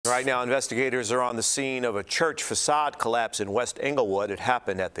Right now, investigators are on the scene of a church facade collapse in West Englewood. It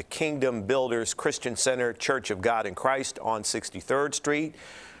happened at the Kingdom Builders Christian Center Church of God in Christ on 63rd Street.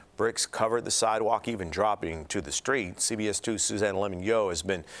 Bricks covered the sidewalk, even dropping to the street. CBS 2's Suzanne Lemon-Yo has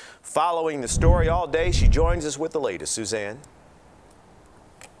been following the story all day. She joins us with the latest. Suzanne.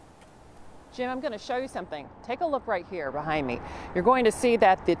 Jim, I'm going to show you something. Take a look right here behind me. You're going to see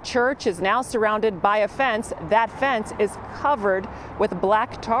that the church is now surrounded by a fence. That fence is covered with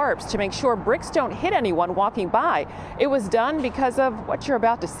black tarps to make sure bricks don't hit anyone walking by. It was done because of what you're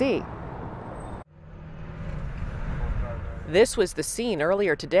about to see. This was the scene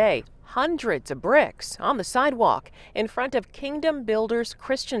earlier today. Hundreds of bricks on the sidewalk in front of Kingdom Builders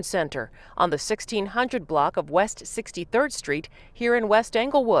Christian Center on the 1600 block of West 63rd Street here in West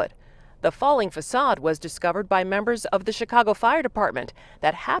Englewood. The falling facade was discovered by members of the Chicago Fire Department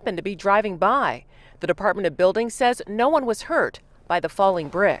that happened to be driving by. The Department of Buildings says no one was hurt by the falling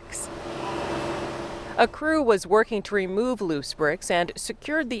bricks. A crew was working to remove loose bricks and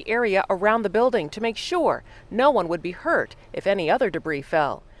secured the area around the building to make sure no one would be hurt if any other debris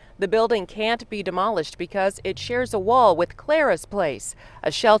fell. The building can't be demolished because it shares a wall with Clara's Place, a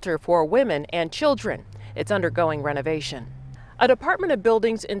shelter for women and children. It's undergoing renovation. A Department of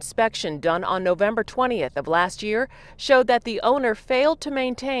Buildings inspection done on November 20th of last year showed that the owner failed to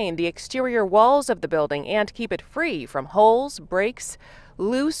maintain the exterior walls of the building and keep it free from holes, breaks,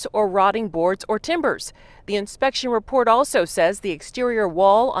 loose or rotting boards or timbers. The inspection report also says the exterior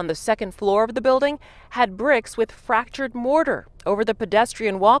wall on the second floor of the building had bricks with fractured mortar over the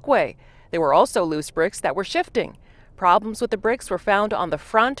pedestrian walkway. There were also loose bricks that were shifting. Problems with the bricks were found on the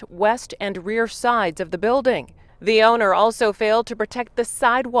front, west, and rear sides of the building. The owner also failed to protect the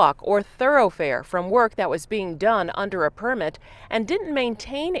sidewalk or thoroughfare from work that was being done under a permit and didn't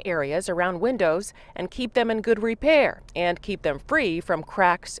maintain areas around windows and keep them in good repair and keep them free from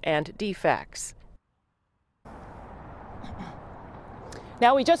cracks and defects.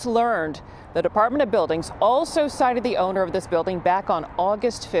 Now, we just learned the Department of Buildings also cited the owner of this building back on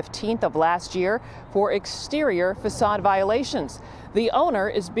August 15th of last year for exterior facade violations. The owner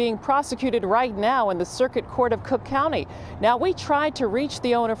is being prosecuted right now in the Circuit Court of Cook County. Now, we tried to reach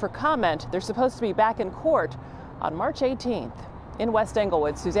the owner for comment. They're supposed to be back in court on March 18th. In West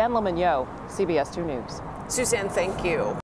Englewood, Suzanne Lemon-Yo, CBS 2 News. Suzanne, thank you.